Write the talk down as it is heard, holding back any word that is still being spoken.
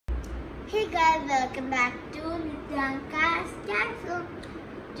Hey guys, welcome back to Kanjak. So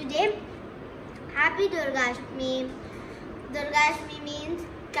today, happy Durga Ashtmi. Durga Ashtmi means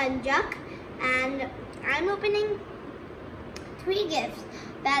Kanjak, and I'm opening 3 gifts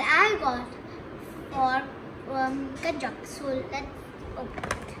that I got for Kanjak. So let's open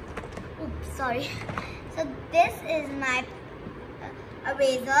it. Oops, sorry. So this is my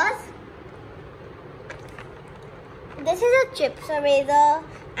erasers. This is a chips eraser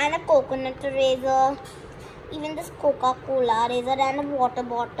and a coconut eraser, even this Coca-Cola eraser and a water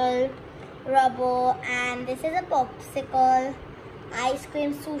bottle, rubber, and this is a popsicle, ice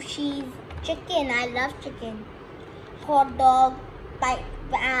cream, sushi, chicken, I love chicken, hot dog, pie,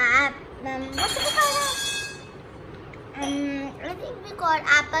 what's it called? I think we call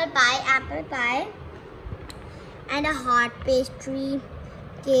apple pie, and a heart pastry,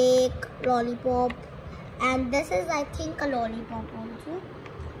 cake, lollipop. And this is, I think, a lollipop also.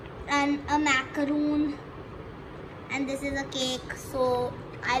 And a macaroon. And this is a cake. So,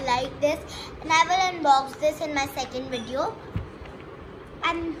 I like this. And I will unbox this in my second video.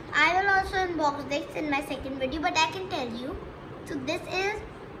 And I will also unbox this in my second video. But I can tell you. So, this is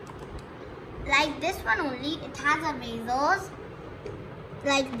like this one only. It has erasers.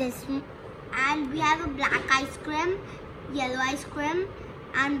 Like this. And we have a black ice cream, yellow ice cream,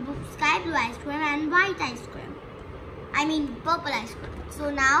 and sky blue ice cream and white ice cream. I mean purple ice cream. So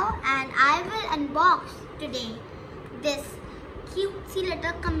now, and I will unbox today this cutesy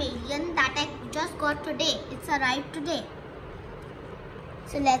little chameleon that I just got today. It's arrived today.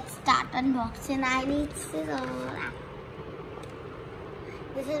 So let's start unboxing. I need scissors.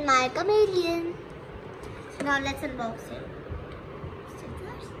 This is my chameleon. So now let's unbox it.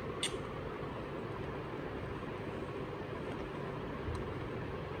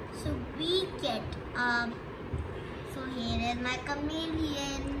 So we get, so here is my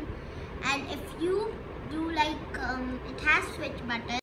chameleon, and if you do like, it has switch button.